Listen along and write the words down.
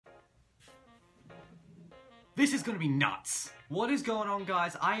This is gonna be nuts. What is going on,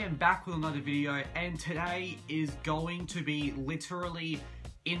 guys? I am back with another video, and today is going to be literally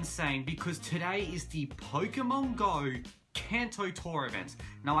insane because today is the Pokemon Go Kanto Tour event.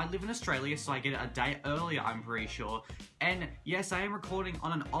 Now, I live in Australia, so I get it a day earlier, I'm pretty sure. And yes, I am recording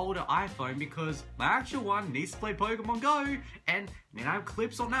on an older iPhone because my actual one needs to play Pokemon Go, and then I have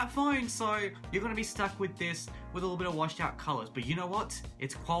clips on that phone, so you're gonna be stuck with this with a little bit of washed out colors. But you know what?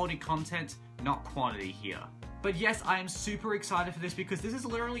 It's quality content, not quantity here. But yes, I am super excited for this because this is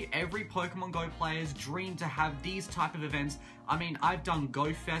literally every Pokemon Go player's dream to have these type of events. I mean, I've done Go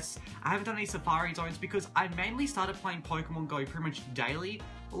Fests, I haven't done any Safari Zones because I mainly started playing Pokemon Go pretty much daily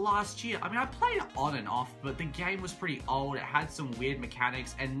last year. I mean, I played it on and off, but the game was pretty old, it had some weird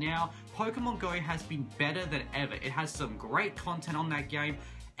mechanics, and now Pokemon Go has been better than ever. It has some great content on that game,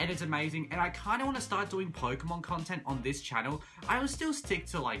 and it's amazing, and I kind of want to start doing Pokemon content on this channel. I will still stick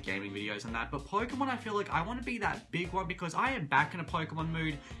to like gaming videos and that, but Pokemon, I feel like I want to be that big one because I am back in a Pokemon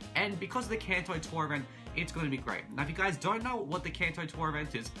mood, and because of the Kanto Tour event, it's going to be great. Now, if you guys don't know what the Kanto Tour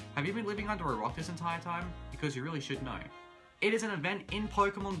event is, have you been living under a rock this entire time? Because you really should know. It is an event in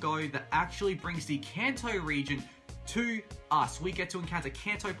Pokemon Go that actually brings the Kanto region to us. We get to encounter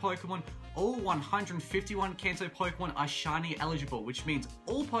Kanto Pokemon. All 151 Kanto Pokemon are shiny eligible, which means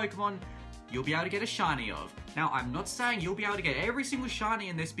all Pokemon you'll be able to get a shiny of. Now, I'm not saying you'll be able to get every single shiny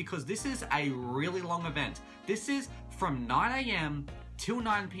in this because this is a really long event. This is from 9 AM till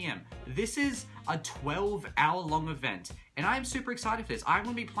 9 PM. This is a 12-hour long event, and I am super excited for this. I'm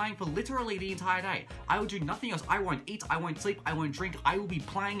going to be playing for literally the entire day. I will do nothing else. I won't eat, I won't sleep, I won't drink. I will be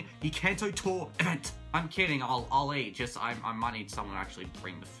playing the Kanto Tour event. I'm kidding, I'll eat, just I might need someone to actually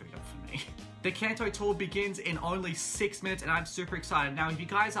bring the food up for me. The Kanto Tour begins in only 6 minutes, and I'm super excited. Now, if you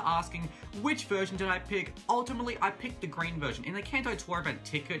guys are asking, which version did I pick? Ultimately, I picked the green version. In the Kanto Tour event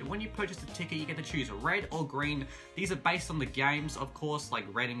ticket, when you purchase the ticket, you get to choose red or green. These are based on the games, of course, like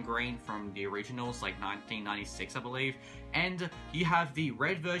red and green from the originals, like 1996, I believe. And you have the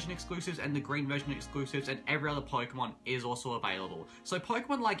red version exclusives and the green version exclusives, and every other Pokemon is also available. So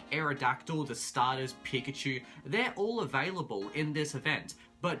Pokemon like Aerodactyl, the starters, Pikachu, they're all available in this event.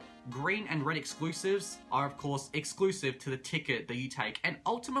 But green and red exclusives are, of course, exclusive to the ticket that you take. And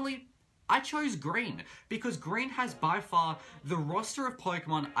ultimately, I chose green because green has by far the roster of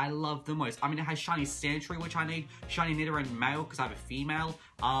Pokemon I love the most. I mean, it has Shiny Sandshrew, which I need, Shiny Nidoran male because I have a female.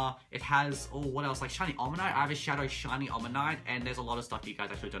 It has, oh, what else? Like Shiny Omanyte, I have a Shadow Shiny Omanyte, and there's a lot of stuff you guys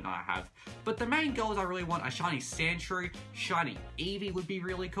actually don't know I have. But the main goals I really want are Shiny Sandshrew, Shiny Eevee would be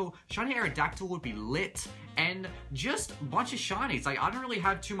really cool, Shiny Aerodactyl would be lit, and just a bunch of shinies. Like, I don't really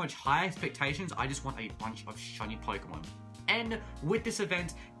have too much high expectations, I just want a bunch of shiny Pokemon. And with this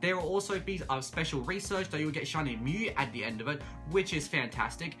event, there will also be a special research that you'll get Shiny Mew at the end of it, which is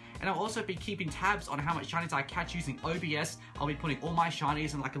fantastic. And I'll also be keeping tabs on how much shinies I catch using OBS. I'll be putting all my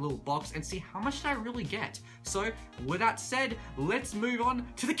shinies in like a little box and see how much did I really get. So, with that said, let's move on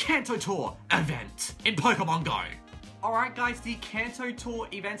to the Kanto Tour event in Pokemon Go. Alright guys, the Kanto Tour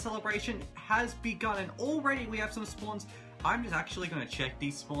event celebration has begun, and already we have some spawns. I'm just actually going to check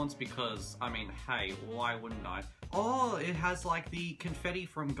these spawns because, I mean, hey, why wouldn't I? Oh, it has like the confetti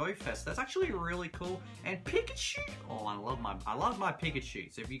from Go Fest. That's actually really cool. And Pikachu. Oh, I love my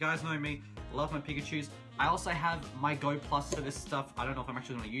Pikachu. So if you guys know me, I love my Pikachus. I also have my Go Plus for this stuff. I don't know if I'm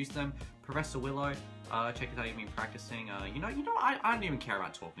actually going to use them. Professor Willow. Check it out. You've been practicing. You know. I don't even care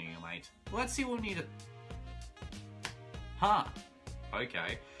about talking to you, mate. Let's see what we need to. Huh.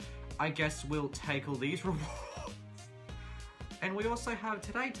 Okay. I guess we'll take all these rewards. And we also have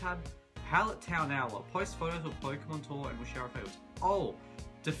today tab, Pallet Town Hour. Post photos of Pokemon Tour and we'll share our favorites. Oh,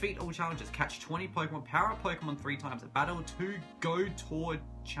 defeat all challenges. Catch 20 Pokemon. Power up Pokemon 3 times. Battle 2 Go Tour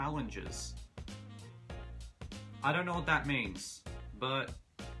challenges. I don't know what that means, but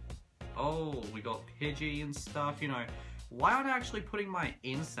oh, we got Pidgey and stuff. You know, why aren't I actually putting my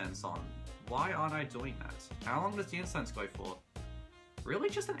incense on? Why aren't I doing that? How long does the incense go for?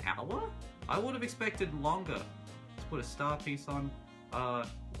 Really, just an hour? I would have expected longer. Put a star piece on.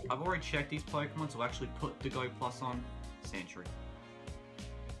 I've already checked these Pokemon, so I'll actually put the Go Plus on. Sandshrew.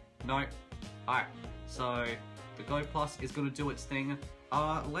 No. Alright, so the Go Plus is gonna do its thing.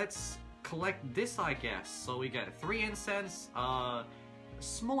 Let's collect this, I guess. So we get 3 incense,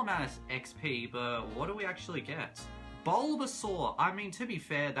 small amount of XP, but what do we actually get? Bulbasaur! I mean, to be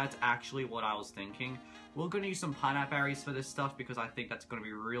fair, that's actually what I was thinking. We're gonna use some pineapple berries for this stuff because I think that's gonna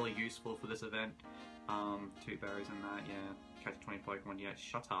be really useful for this event. 2 berries in that, yeah. Catch 20 Pokemon, yeah,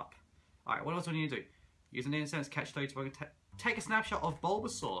 shut up. Alright, what else do we need to do? Use an incense, catch 30 Pokemon, take a snapshot of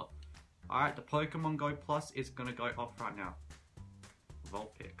Bulbasaur. Alright, the Pokemon Go Plus is gonna go off right now.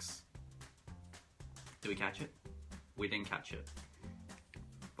 Vulpix. Did we catch it? We didn't catch it.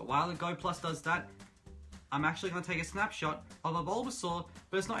 But while the Go Plus does that, I'm actually going to take a snapshot of a Bulbasaur,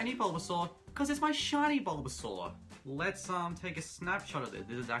 but it's not any Bulbasaur, because it's my shiny Bulbasaur. Let's take a snapshot of this.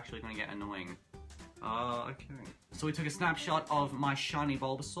 This is actually going to get annoying. Okay. So we took a snapshot of my shiny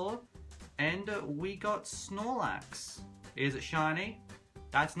Bulbasaur, and we got Snorlax. Is it shiny?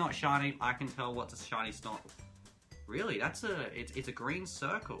 That's not shiny. I can tell what's a shiny Snorlax. Really? It's a green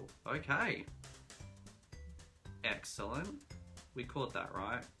circle. Okay. Excellent. We caught that,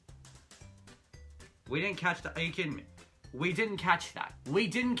 right? We didn't catch that. Are you kidding me? We didn't catch that. We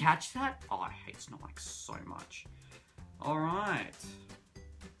didn't catch that? Oh, I hate Snorlax so much. Alright.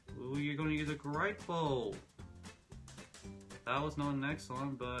 Ooh, you're gonna use a Great Ball. That was not an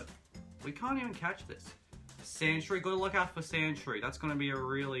excellent, but we can't even catch this. Sandshrew, gotta look out for Sandshrew. That's gonna be a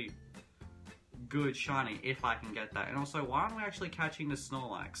really good shiny if I can get that. And also, why aren't we actually catching the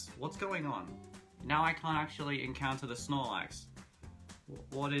Snorlax? What's going on? Now I can't actually encounter the Snorlax.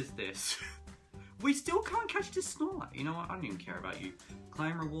 What is this? We still can't catch the Snorlax. You know what? I don't even care about you.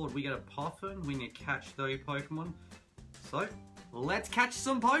 Claim reward. We get a Puffin. We need to catch 30 Pokemon. So, let's catch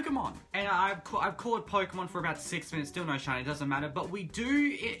some Pokemon. And I've caught Pokemon for about 6 minutes. Still no shiny. It doesn't matter. But we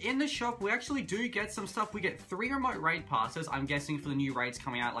do, in the shop, we actually do get some stuff. We get 3 remote raid passes. I'm guessing for the new raids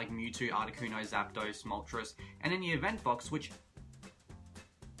coming out, like Mewtwo, Articuno, Zapdos, Moltres. And in the event box, which...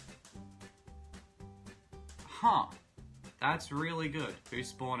 Huh. That's really good. Who's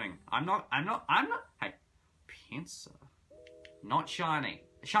spawning? I'm not. Hey, Pinsir. Not shiny.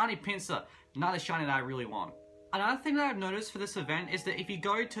 Shiny Pinsir. Not the shiny that I really want. Another thing that I've noticed for this event is that if you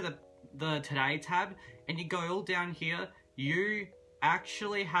go to the Today tab and you go all down here, you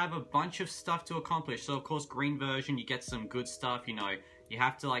actually have a bunch of stuff to accomplish. So of course, green version, you get some good stuff, you know. You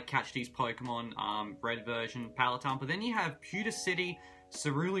have to like catch these Pokemon, red version, Palatine. But then you have Pewter City,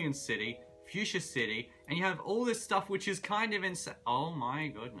 Cerulean City, Fuchsia City, and you have all this stuff which is kind of insane. Oh my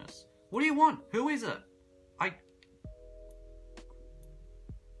goodness. What do you want? Who is it?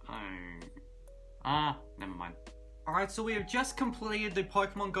 Never mind. Alright, so we have just completed the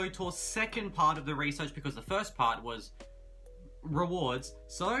Pokemon Go Tour second part of the research because the first part was rewards.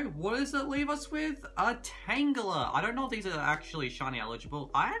 So, what does it leave us with? A Tangela. I don't know if these are actually shiny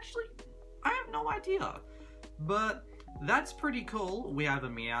eligible. I have no idea. But that's pretty cool. We have a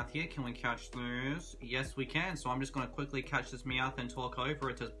Meowth here. Can we catch this? Yes, we can. So I'm just going to quickly catch this Meowth and talk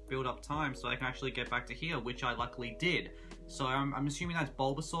over it to build up time so I can actually get back to here, which I luckily did. So I'm assuming that's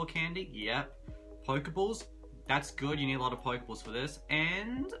Bulbasaur candy. Yep. Pokeballs. That's good. You need a lot of Pokeballs for this.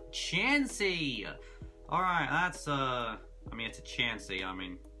 And Chansey. Alright, that's, I mean, it's a Chansey.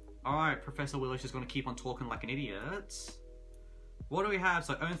 Alright, Professor Willis is going to keep on talking like an idiot. What do we have?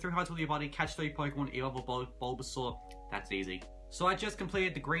 So, earn 3 hearts with your body, catch 3 Pokemon, evolve Bulbasaur. That's easy. So, I just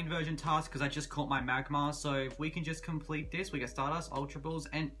completed the green version task because I just caught my Magmar. So, if we can just complete this, we get Stardust, Ultra Balls,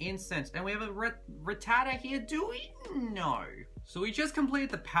 and Incense. And we have a Rattata here, do we? No. So, we just completed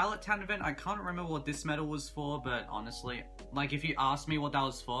the Palatine event. I can't remember what this medal was for, but honestly, like, if you asked me what that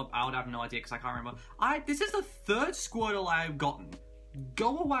was for, I would have no idea because I can't remember. This is the 3rd Squirtle I have gotten.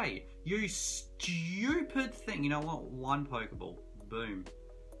 Go away, you stupid thing. You know what? 1 Pokeball. Boom.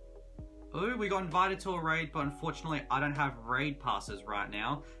 Oh, we got invited to a raid, but unfortunately, I don't have raid passes right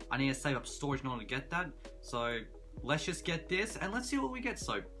now. I need to save up storage in order to get that. So, let's just get this, and let's see what we get.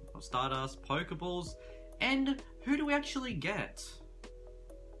 So, Stardust, Pokeballs, and who do we actually get?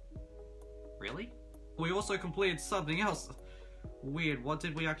 Really? We also completed something else. Weird, what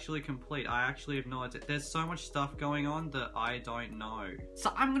did we actually complete? I actually have no idea. There's so much stuff going on that I don't know.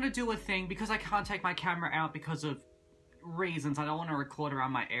 So, I'm gonna do a thing, because I can't take my camera out because of reasons. I don't want to record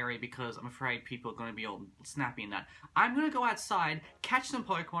around my area because I'm afraid people are going to be all snappy in that. I'm going to go outside, catch some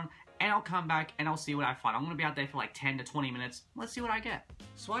Pokemon, and I'll come back and I'll see what I find. I'm going to be out there for like 10 to 20 minutes. Let's see what I get.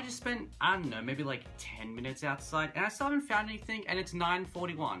 So I just spent, I don't know, maybe like 10 minutes outside, and I still haven't found anything, and it's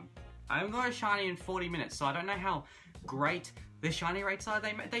 9:41. I haven't got a shiny in 40 minutes, so I don't know how great the shiny rates are.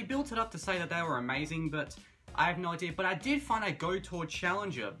 They built it up to say that they were amazing, but I have no idea. But I did find a Go Tour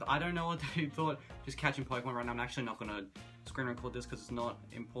Challenger, but I don't know what they thought. Just catching Pokemon right now. I'm actually not going to screen record this because it's not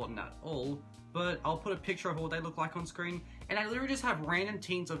important at all. But I'll put a picture of what they look like on screen. And I literally just have random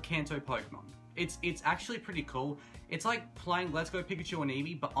teams of Kanto Pokemon. It's actually pretty cool. It's like playing Let's Go Pikachu and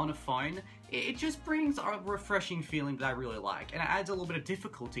Eevee, but on a phone. It just brings a refreshing feeling that I really like. And it adds a little bit of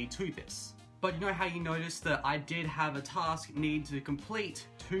difficulty to this. But you know how you noticed that I did have a task need to complete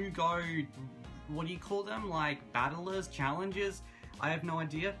to go... What do you call them? Like battlers, challenges? I have no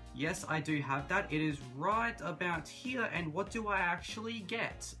idea. Yes, I do have that. It is right about here. And what do I actually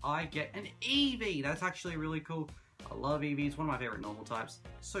get? I get an Eevee. That's actually really cool. I love Eevees, one of my favorite normal types.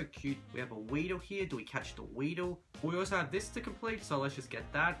 So cute. We have a Weedle here. Do we catch the Weedle? We also have this to complete, so let's just get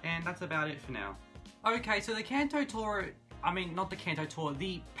that, and that's about it for now. Okay, so the Kanto Tour, I mean, not the Kanto Tour,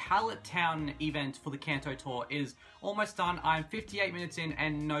 the Pallet Town event for the Kanto Tour is almost done. I'm 58 minutes in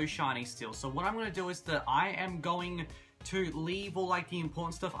and no shiny still. So what I'm going to do is that I am going to leave all like the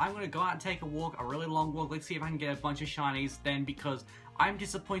important stuff. I'm going to go out and take a walk, a really long walk. Let's see if I can get a bunch of shinies then, because I'm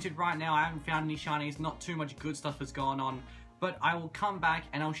disappointed right now. I haven't found any shinies. Not too much good stuff has gone on. But I will come back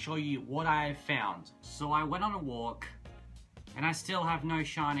and I'll show you what I have found. So I went on a walk and I still have no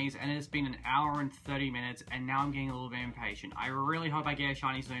shinies, and it's been an hour and 30 minutes, and now I'm getting a little bit impatient. I really hope I get a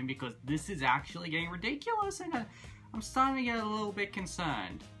shiny soon, because this is actually getting ridiculous, and I'm starting to get a little bit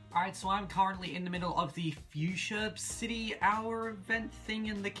concerned. Alright, so I'm currently in the middle of the Fuchsia City Hour event thing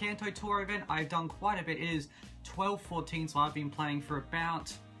in the Kanto Tour event. I've done quite a bit. It is 12:14, so I've been playing for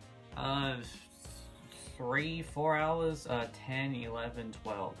about 3-4 hours, 10, 11,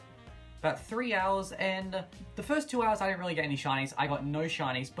 12. About 3 hours, and the first 2 hours I didn't really get any shinies. I got no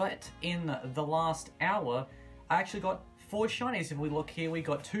shinies, but in the last hour, I actually got 4 shinies. If we look here, we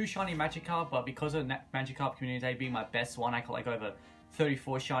got 2 shiny Magikarp, but because of Magikarp Community Day being my best one, I got like over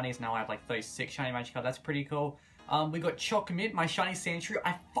 34 shinies. Now I have like 36 shiny Magikarp. That's pretty cool. We got Chocomint, my shiny Sandshrew.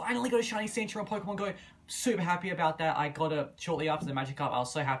 I finally got a shiny Sandshrew on Pokemon Go. Super happy about that. I got it shortly after the Magikarp. I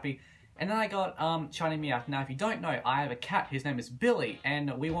was so happy. And then I got shiny Meowth. Now, if you don't know, I have a cat. His name is Billy, and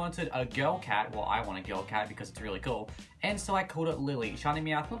we wanted a girl cat. Well, I want a girl cat because it's really cool. And so I called it Lily. Shiny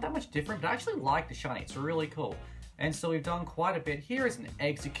Meowth, not that much different, but I actually like the shiny. It's really cool. And so we've done quite a bit. Here is an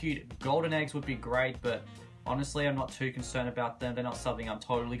Execute. Golden eggs would be great, but honestly, I'm not too concerned about them. They're not something I'm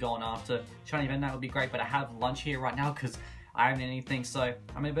totally going after. Shiny Venonat would be great, but I have lunch here right now because I haven't anything, so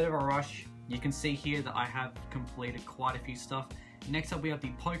I'm in a bit of a rush. You can see here that I have completed quite a few stuff. Next up, we have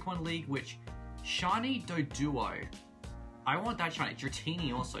the Pokemon League, which shiny Doduo. I want that shiny.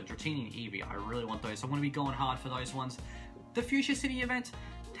 Dratini also. Dratini and Eevee. I really want those. So I'm going to be going hard for those ones. The Fuchsia City event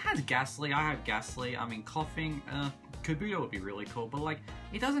has Ghastly. I have Ghastly. I mean, Coughing. Kabuto would be really cool, but like,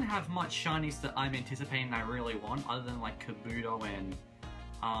 it doesn't have much shinies that I'm anticipating I really want, other than like Kabuto and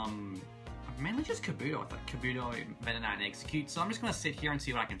mainly just Kabuto. I thought Kabuto, Venonat, and Execute. So I'm just going to sit here and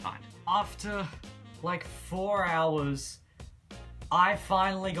see what I can find. After like 4 hours, I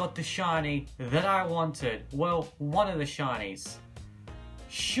finally got the shiny that I wanted. Well, one of the shinies.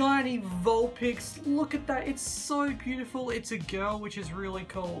 Shiny Vulpix. Look at that. It's so beautiful. It's a girl, which is really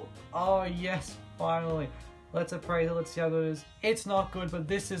cool. Oh, yes, finally. Let's appraise it. Let's see how good it is. It's not good, but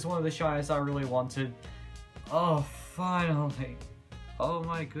this is one of the shinies I really wanted. Oh, finally. Oh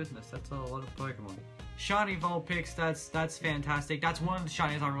my goodness, that's a lot of Pokemon. Shiny Vulpix, that's fantastic. That's one of the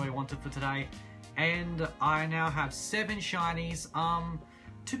shinies I really wanted for today. And I now have 7 shinies.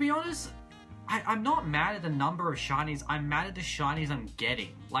 To be honest, I'm not mad at the number of shinies. I'm mad at the shinies I'm getting.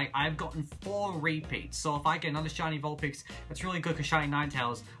 Like, I've gotten 4 repeats. So if I get another shiny Vulpix, that's really good because shiny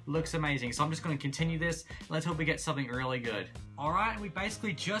Ninetales looks amazing. So I'm just going to continue this. Let's hope we get something really good. Alright, we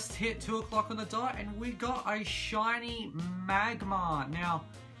basically just hit 2 o'clock on the dot and we got a shiny Magmar. Now,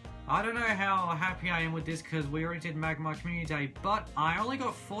 I don't know how happy I am with this because we already did Magmar Community Day, but I only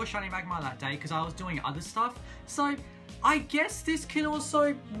got 4 shiny Magmar that day because I was doing other stuff. So I guess this can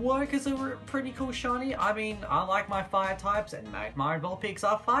also work as a pretty cool shiny. I mean, I like my fire types, and Magmar and Vulpix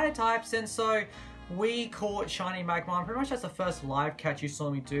are fire types, and so we caught shiny Magmar. Pretty much that's the first live catch you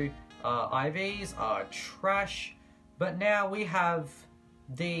saw me do. IVs are trash, but now we have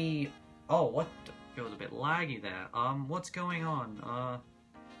the... Oh, what? It was a bit laggy there. What's going on?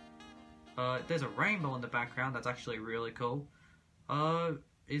 There's a rainbow in the background. That's actually really cool.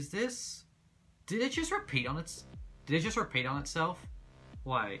 Is this... Did it just repeat on its... Did it just repeat on itself?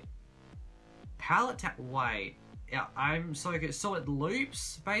 Wait. Pallet tap. Wait. Yeah, I'm so good. So it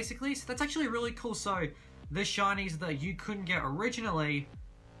loops, basically. So that's actually really cool. So the shinies that you couldn't get originally,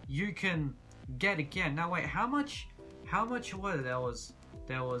 you can get again. Now wait, how much was it?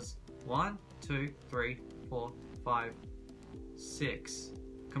 There was 1, 2, 3, 4, 5, 6.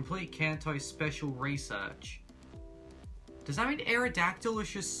 Complete Kanto special research. Does that mean Aerodactyl is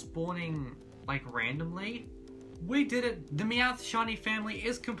just spawning like randomly? We did it. The Meowth shiny family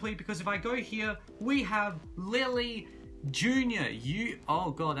is complete because if I go here, we have Lily Jr.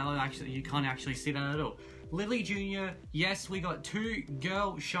 Oh god, that was actually, you can't actually see that at all. Lily Jr. Yes, we got 2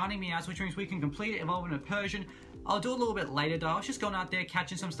 girl shiny Meowths, which means we can complete it, evolve in a Persian. I'll do a little bit later though. I was just going out there,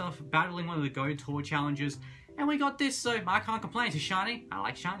 catching some stuff, battling one of the Go Tour challenges, And we got this, so I can't complain. It's a shiny. I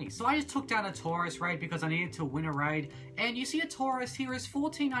like shinies. So I just took down a Tauros raid because I needed to win a raid. And you see a Tauros here is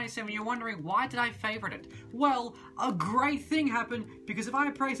 $14.97. You're wondering, why did I favorite it? Well, a great thing happened because if I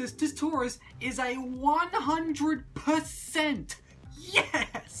appraise this Tauros is a 100%.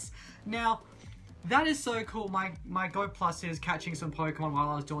 Yes! Now, that is so cool. My Go Plus is catching some Pokemon while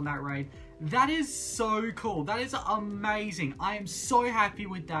I was doing that raid. That is so cool. That is amazing. I am so happy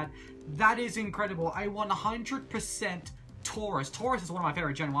with that. That is incredible. I want 100% Tauros. Tauros is one of my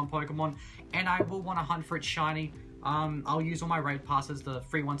favorite Gen 1 Pokemon, and I will want to hunt for its shiny. I'll use all my raid passes, the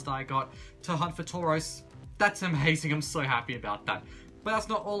free ones that I got, to hunt for Tauros. That's amazing. I'm so happy about that. But that's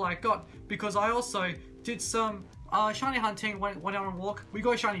not all I got, because I also did some shiny hunting, went on a walk. We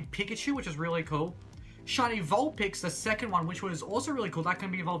got a shiny Pikachu, which is really cool. Shiny Vulpix, the second one, which was also really cool. That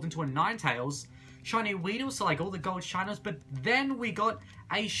can be evolved into a Ninetales. Shiny Weedle, so like all the gold shiners. But then we got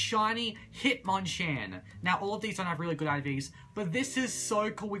a shiny Hitmonchan. Now, all of these don't have really good IVs, but this is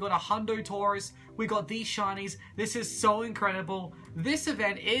so cool. We got a Hundo Tauros. We got these shinies. This is so incredible. This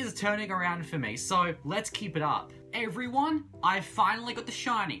event is turning around for me, so let's keep it up. Everyone, I finally got the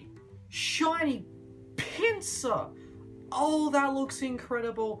shiny. Shiny Pinsir. Oh, that looks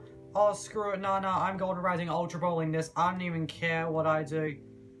incredible. Oh, screw it. No, I'm Golden Rising Ultra Bowling this. I don't even care what I do.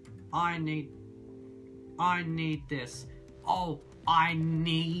 I need this. Oh, I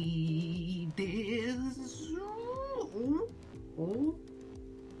need this. Ooh.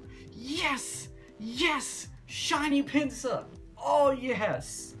 Yes! Yes! Shiny Pinsir! Oh,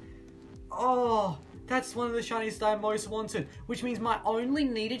 yes! Oh, that's one of the shinies that I most wanted, which means my only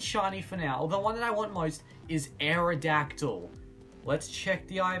needed shiny for now, the one that I want most, is Aerodactyl. Let's check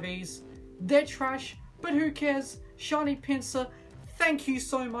the IVs. They're trash, but who cares? Shiny Pinsir, thank you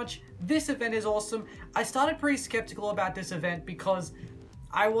so much. This event is awesome. I started pretty skeptical about this event because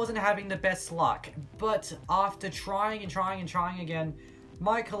I wasn't having the best luck. But after trying again,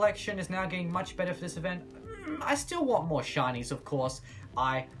 my collection is now getting much better for this event. I still want more shinies, of course.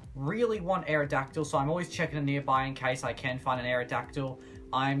 I really want Aerodactyl, so I'm always checking it nearby in case I can find an Aerodactyl.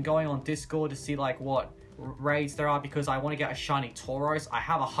 I'm going on Discord to see like what raids there are because I want to get a shiny Tauros. I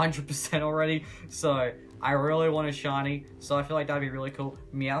have 100% already, so I really want a shiny, so I feel like that'd be really cool.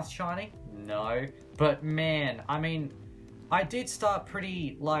 Meowth shiny? No. But man, I mean, I did start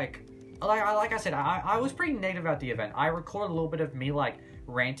pretty, like I said, I was pretty negative about the event. I recorded a little bit of me, like,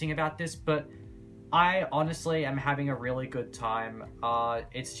 ranting about this, but I honestly am having a really good time.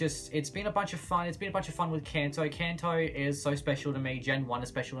 It's been a bunch of fun. It's been a bunch of fun with Kanto. Kanto is so special to me. Gen 1 is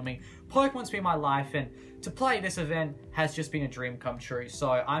special to me. Pokemon's been my life, and to play this event has just been a dream come true.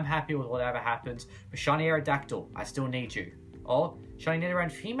 So I'm happy with whatever happens. But shiny Aerodactyl, I still need you. Or shiny Nidoran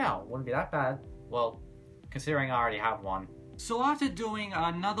female, wouldn't be that bad. Well, considering I already have one. So after doing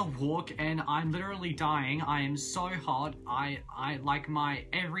another walk, and I'm literally dying, I am so hot, I like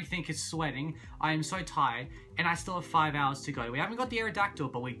everything is sweating, I am so tired, and I still have 5 hours to go. We haven't got the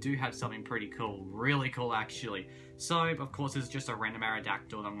Aerodactyl, but we do have something pretty cool, really cool actually. So, of course, it's just a random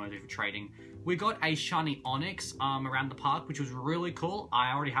Aerodactyl that I'm going to do for trading. We got a shiny Onix around the park, which was really cool.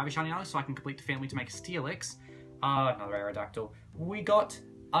 I already have a shiny Onix, so I can complete the family to make a Steelix. Another Aerodactyl. We got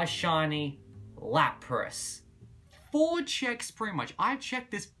a shiny Lapras. 4 checks pretty much. I've checked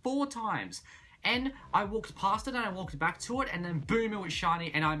this 4 times. And I walked past it and I walked back to it and then boom, it was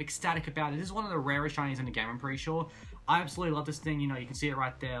shiny and I'm ecstatic about it. This is one of the rarest shinies in the game, I'm pretty sure. I absolutely love this thing, you know, you can see it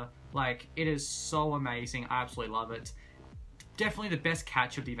right there. Like, it is so amazing. I absolutely love it. Definitely the best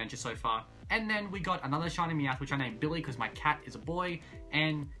catch of the adventure so far. And then we got another shiny Meowth, which I named Billy because my cat is a boy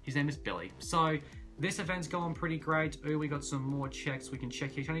and his name is Billy. So this event's going pretty great. Ooh, we got some more checks. We can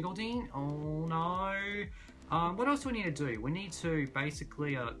check here. Shiny Goldeen. Oh no. What else do we need to do? We need to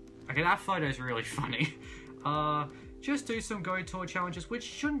basically, okay, that photo is really funny. Just do some Go Tour challenges, which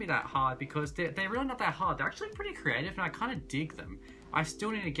shouldn't be that hard because they're really not that hard. They're actually pretty creative and I kind of dig them. I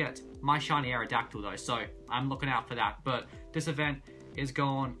still need to get my shiny Aerodactyl though, so I'm looking out for that. But this event is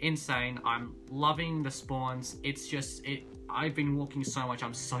going insane. I'm loving the spawns. It's just, I've been walking so much.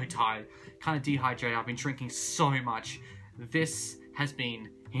 I'm so tired, kind of dehydrated. I've been drinking so much. This has been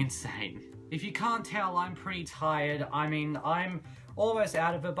insane. If you can't tell, I'm pretty tired. I mean, I'm almost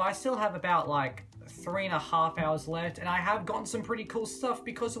out of it, but I still have about like 3.5 hours left, and I have gotten some pretty cool stuff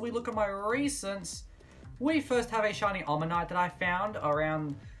because if we look at my recents, we first have a shiny Omanyte that I found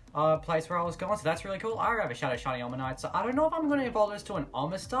around a place where I was going, so that's really cool. I already have a shadow shiny Omanyte, so I don't know if I'm going to evolve this to an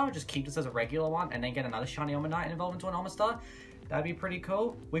Omastar, or just keep this as a regular one, and then get another shiny Omanyte and evolve into an Omastar. That'd be pretty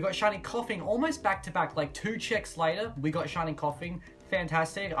cool. We got shiny Coughing almost back to back, like 2 checks later, we got shiny Coughing.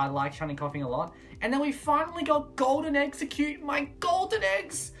 Fantastic. I like shiny Coughing a lot. And then we finally got Golden Execute, my Golden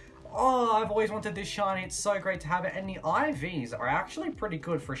Eggs. Oh, I've always wanted this shiny. It's so great to have it. And the IVs are actually pretty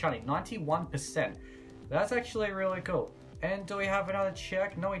good for a shiny. 91%. That's actually really cool. And do we have another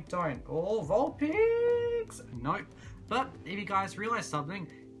check? No, we don't. Oh, Vulpix! Nope. But if you guys realize something,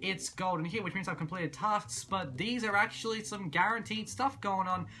 it's golden here, which means I've completed tasks, but these are actually some guaranteed stuff going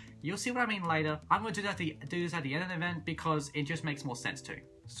on. You'll see what I mean later. I'm going to do this at the end of the event because it just makes more sense too.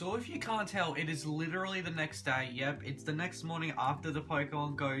 So if you can't tell, it is literally the next day. Yep, it's the next morning after the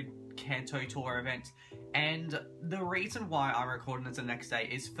Pokemon Go Kanto Tour event. And the reason why I'm recording this the next day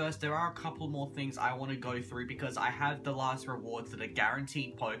is first, there are a couple more things I want to go through because I have the last rewards that are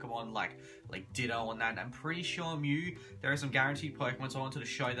guaranteed Pokemon like Ditto and that. I'm pretty sure Mew, there are some guaranteed Pokemon, so I wanted to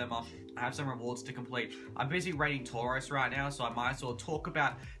show them off. I have some rewards to complete. I'm busy rating Tauros right now, so I might as well talk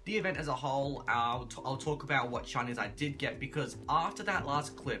about the event as a whole. I'll talk about what shinies I did get because after that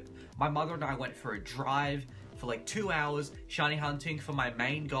last clip, my mother and I went for a drive for like 2 hours shiny hunting for my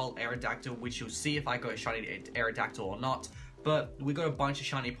main goal, Aerodactyl, which you'll see if I go shiny Aerodactyl or not. But we got a bunch of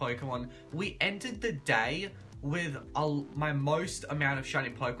shiny Pokemon. We ended the day with my most amount of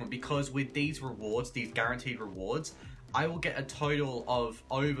shiny Pokemon because with these rewards, these guaranteed rewards, I will get a total of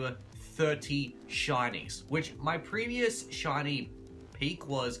over 30 shinies, which my previous shiny peak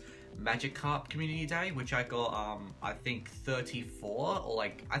was Magikarp Community Day, which I got, I think 34, or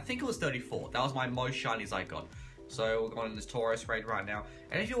like, I think it was 34. That was my most shinies I got. So we're going in this Tauros raid right now.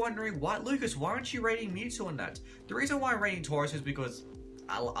 And if you're wondering, Lucas, why aren't you raiding Mewtwo on that? The reason why I'm raiding Tauros is because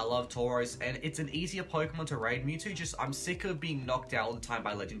I love Tauros, and it's an easier Pokemon to raid. Mewtwo I'm sick of being knocked out all the time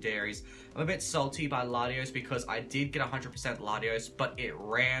by legendaries. I'm a bit salty by Latios because I did get 100% Latios, but it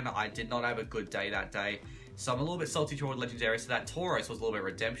ran. I did not have a good day that day. So I'm a little bit salty toward Legendary, so that Tauros was a little bit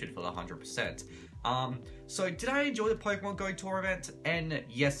redemption for the 100%. So did I enjoy the Pokemon Go Tour event? And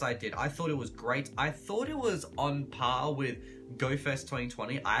yes, I did. I thought it was great. I thought it was on par with GoFest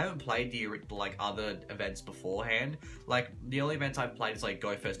 2020. I haven't played the like other events beforehand. Like the only events I've played is like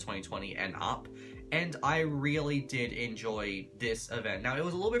GoFest 2020 and up. And I really did enjoy this event. Now, it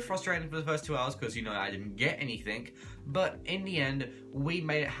was a little bit frustrating for the first 2 hours because, you know, I didn't get anything. But in the end, we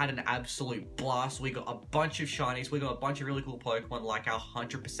had an absolute blast. We got a bunch of shinies. We got a bunch of really cool Pokemon like our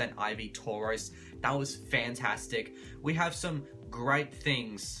 100% IV Tauros. That was fantastic. We have some great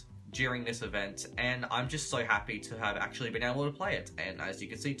things during this event. And I'm just so happy to have actually been able to play it. And as you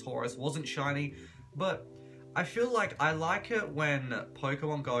can see, Tauros wasn't shiny, but I feel like I like it when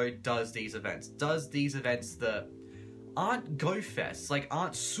Pokemon Go does these events that aren't GoFests, like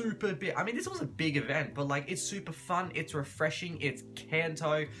aren't super big. I mean, this was a big event, but like it's super fun, it's refreshing, it's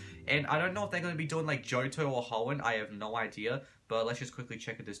Kanto, and I don't know if they're going to be doing like Johto or Hoenn, I have no idea, but let's just quickly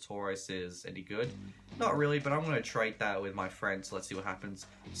check if this Tauros is any good. Not really, but I'm going to trade that with my friend, so let's see what happens.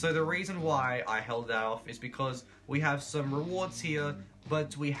 So the reason why I held that off is because we have some rewards here,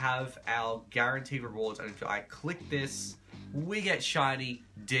 but we have our guaranteed rewards, and if I click this, we get shiny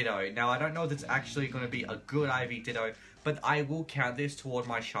Ditto. Now, I don't know if it's actually going to be a good IV Ditto, but I will count this toward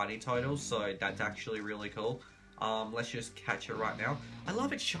my shiny total, so that's actually really cool. Let's just catch it right now. I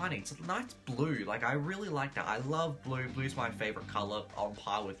love it shiny. It's a nice blue. Like, I really like that. I love blue. Blue's my favorite color, on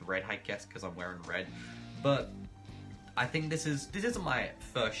par with red, I guess, because I'm wearing red. But I think this isn't my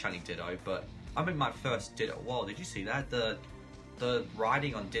first shiny Ditto, but I mean my first Ditto. Whoa, did you see that? The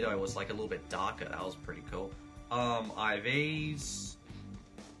writing on Ditto was like a little bit darker. That was pretty cool. IVs.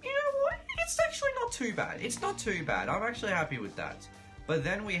 You know what? It's actually not too bad. It's not too bad. I'm actually happy with that. But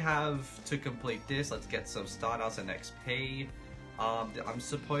then we have to complete this. Let's get some Stardust and XP. I'm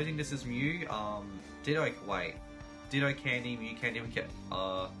supposing this is Mew. Ditto, wait. Ditto Candy, Mew Candy, we get,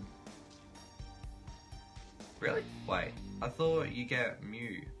 really? Wait. I thought you get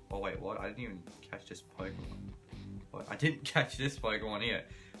Mew. Oh wait, what? I didn't even catch this Pokemon. What? I didn't catch this Pokemon here.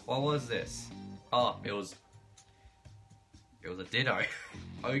 What was this? Oh, it was a Ditto.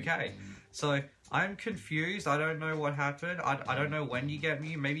 Okay. So, I'm confused. I don't know what happened. I don't know when you get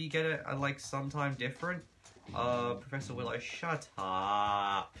Mew. Maybe you get it at, like, sometime different. Professor Willow, shut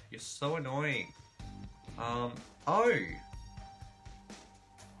up. You're so annoying. Oh.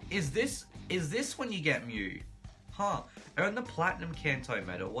 Is this when you get Mew? Huh. Earn the Platinum Kanto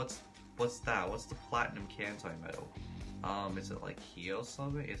medal. What's that? What's the Platinum Kanto medal? Is it, like, here or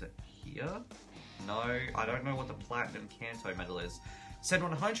something? Is it here? No, I don't know what the Platinum Kanto medal is. Send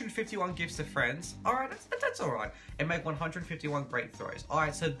 151 gifts to friends. Alright, that's alright. And make 151 great throws.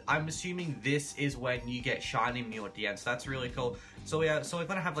 Alright, so I'm assuming this is when you get shiny Mew at the end. So that's really cool. So we're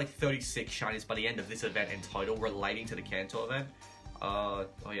gonna have like 36 shinies by the end of this event in total relating to the Kanto event. Oh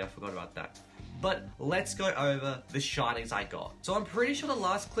yeah, I forgot about that. But let's go over the shinies I got. So I'm pretty sure the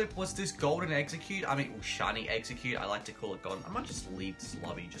last clip was this golden execute. I mean, shiny execute. I like to call it golden. I might just leave this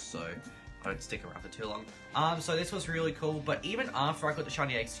lobby just so I don't stick around for too long. So this was really cool. But even after I got the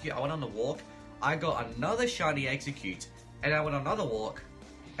shiny execute, I went on the walk. I got another shiny execute. And I went on another walk.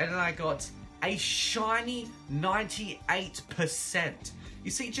 And then I got a shiny 98%.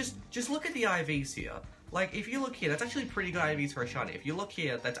 You see, just look at the IVs here. Like, if you look here, that's actually pretty good IVs for a shiny. If you look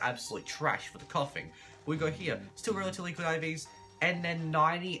here, that's absolute trash for the coughing. We go here, still relatively good IVs, and then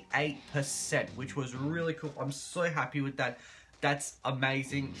 98%, which was really cool. I'm so happy with that. That's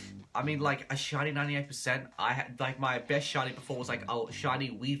amazing. I mean, like, a shiny 98%. I had, like, my best shiny before was, like, a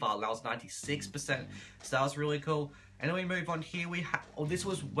shiny Weavile, and that was 96%. So that was really cool. And then we move on here. This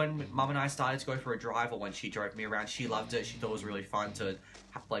was when Mum and I started to go for a drive, or when she drove me around. She loved it. She thought it was really fun to,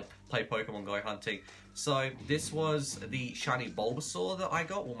 like, play Pokemon Go hunting. So this was the shiny Bulbasaur that I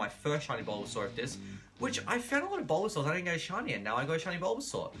got. Well, my first shiny Bulbasaur of this, which I found a lot of Bulbasaurs. I didn't get a shiny, and now I got a shiny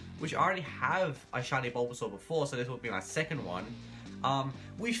Bulbasaur, which I already have a shiny Bulbasaur before, so this will be my second one.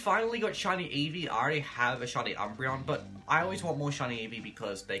 We finally got shiny Eevee. I already have a shiny Umbreon, but I always want more shiny Eevee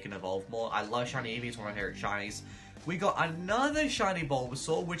because they can evolve more. I love shiny Eevee. It's one of my favorite shinies. We got another shiny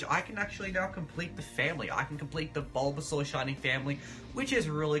Bulbasaur, which I can actually now complete the family. I can complete the Bulbasaur shiny family, which is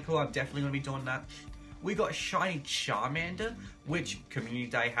really cool. I'm definitely going to be doing that. We got shiny Charmander, which Community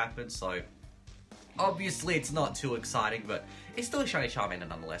Day happened, so obviously it's not too exciting, but it's still a shiny Charmander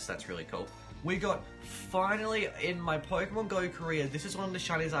nonetheless. That's really cool. We got, finally, in my Pokemon Go career, this is one of the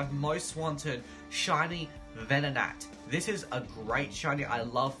shinies I've most wanted, shiny Venonat. This is a great shiny. I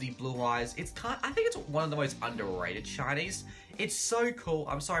love the blue eyes. I think it's one of the most underrated shinies. It's so cool.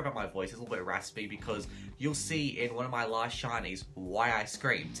 I'm sorry about my voice. It's a little bit raspy because you'll see in one of my last shinies why I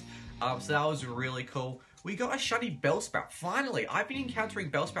screamed. So that was really cool. We got a shiny Bellsprout. Finally, I've been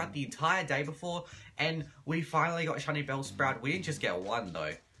encountering Bellsprout the entire day before, and we finally got a shiny Bellsprout. We didn't just get one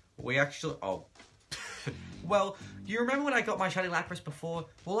though. We actually, well, do you remember when I got my shiny Lapras before?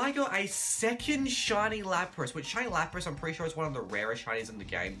 Well, I got a second shiny Lapras, which shiny Lapras, I'm pretty sure is one of the rarest shinies in the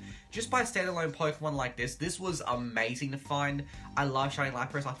game. Just by standalone Pokemon like this was amazing to find. I love shiny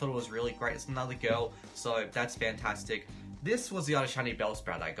Lapras. I thought it was really great. It's another girl, so that's fantastic. This was the other shiny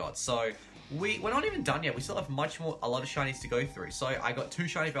Bellsprout I got, so we're not even done yet. We still have a lot of shinies to go through. So I got 2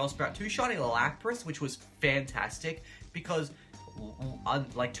 shiny Bellsprout, 2 shiny Lapras, which was fantastic, because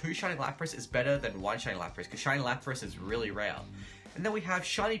like 2 shiny Lapras is better than 1 shiny Lapras, because shiny Lapras is really rare. And then we have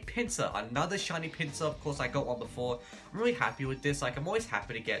shiny Pinsir, another shiny Pinsir. Of course, I got one before. I'm really happy with this. Like, I'm always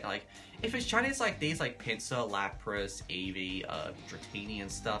happy to get, like, if it's shinies like these, like Pinsir, Lapras, Eevee, Dratini and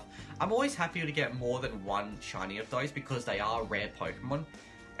stuff, I'm always happy to get more than 1 shiny of those because they are rare Pokemon.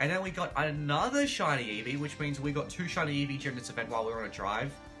 And then we got another shiny Eevee, which means we got 2 shiny Eevee during this event while we were on a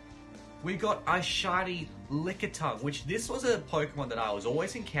drive. We got a shiny Lickitung, which this was a Pokemon that I was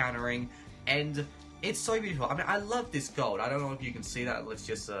always encountering, and it's so beautiful. I mean, I love this gold. I don't know if you can see that. Let's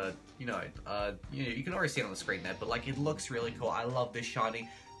just, you can already see it on the screen there, but like, it looks really cool. I love this shiny.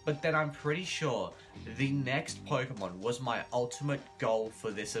 But then I'm pretty sure the next Pokemon was my ultimate goal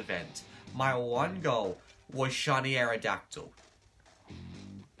for this event. My one goal was shiny Aerodactyl.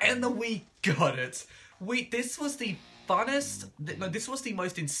 And then we got it. This was the funnest, no, this was the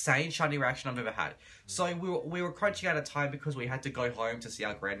most insane shiny reaction I've ever had. So we were crunching out of time because we had to go home to see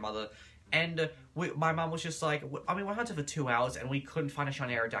our grandmother. And my mum was just like, I mean, we hunted for 2 hours and we couldn't find a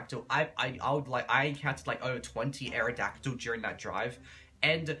shiny Aerodactyl. I encountered like over 20 Aerodactyl during that drive.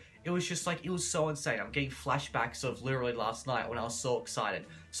 And it was just like, it was so insane. I'm getting flashbacks of literally last night when I was so excited.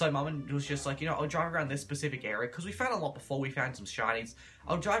 So Mum was just like, I'll drive around this specific area, because we found a lot before. We found some shinies.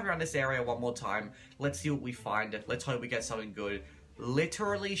 I'll drive around this area one more time. Let's see what we find. Let's hope we get something good.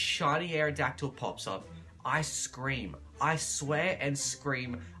 Literally, shiny Aerodactyl pops up. I scream. I swear and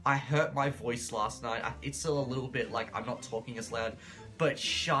scream. I hurt my voice last night. It's still a little bit like I'm not talking as loud. But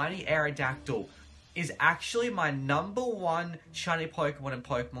shiny Aerodactyl is actually my #1 shiny Pokemon in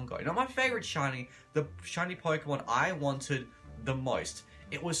Pokemon Go. Not my favorite shiny, the shiny Pokemon I wanted the most.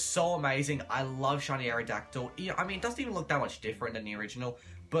 It was so amazing. I love shiny Aerodactyl. I mean, it doesn't even look that much different than the original,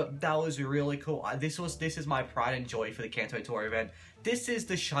 but that was really cool. This is my pride and joy for the Kanto Tour event. This is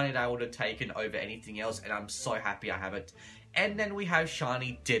the shiny that I would have taken over anything else, and I'm so happy I have it. And then we have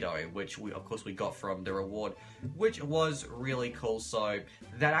shiny Ditto, which of course we got from the reward, which was really cool. So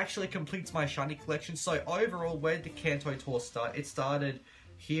that actually completes my shiny collection. So overall, where did the Kanto Tour start? It started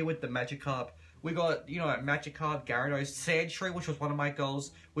here with the Magikarp. We got, Magikarp, Gyarados, Sandshrew, which was one of my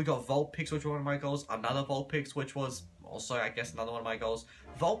goals. We got Vulpix, which was one of my goals. Another Vulpix, which was also, I guess, another one of my goals.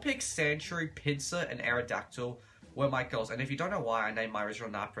 Vulpix, Sandshrew, Pinsir, and Aerodactyl were my girls. And if you don't know why I named my original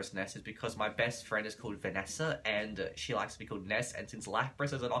Lapras Ness, is because my best friend is called Vanessa, and she likes to be called Ness, and since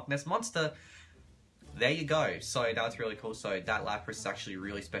Lapras is an Loch Ness monster, there you go. So that was really cool. So that Lapras is actually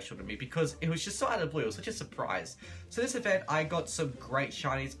really special to me because it was just so out of the blue. It was such a surprise. So this event, I got some great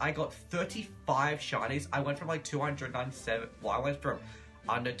shinies. I got 35 shinies. I went from like 297. Well, I went from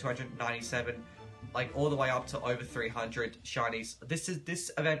under 297, like all the way up to over 300 shinies.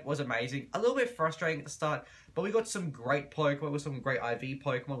 This event was amazing. A little bit frustrating at the start, but we got some great Pokemon with some great IV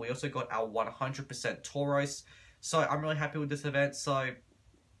Pokemon. We also got our 100% Tauros. So I'm really happy with this event. So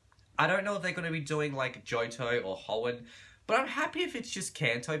I don't know if they're going to be doing like Johto or Hoenn, but I'm happy if it's just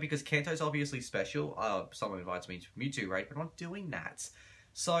Kanto because Kanto's obviously special. Someone invites me to Mewtwo raid, but I'm not doing that.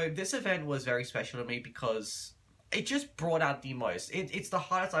 So this event was very special to me because it just brought out the most. It's the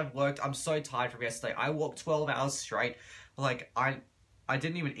hardest I've worked. I'm so tired from yesterday. I walked 12 hours straight. Like, I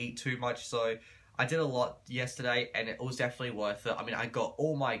didn't even eat too much, so I did a lot yesterday, and it was definitely worth it. I mean, I got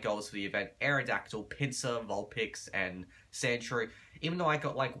all my goals for the event. Aerodactyl, Pinsir, Vulpix, and Sandshrew. Even though I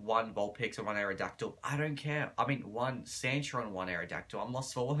got, like, 1 Vulpix and 1 Aerodactyl, I don't care. I mean, 1 Sandshrew and 1 Aerodactyl. I'm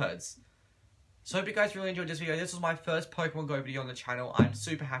lost for words. So I hope you guys really enjoyed this video. This was my first Pokemon Go video on the channel. I'm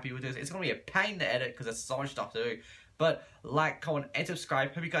super happy with this. It's going to be a pain to edit because there's so much stuff to do. But like, comment, and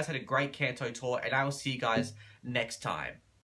subscribe. Hope you guys had a great Kanto tour. And I will see you guys next time.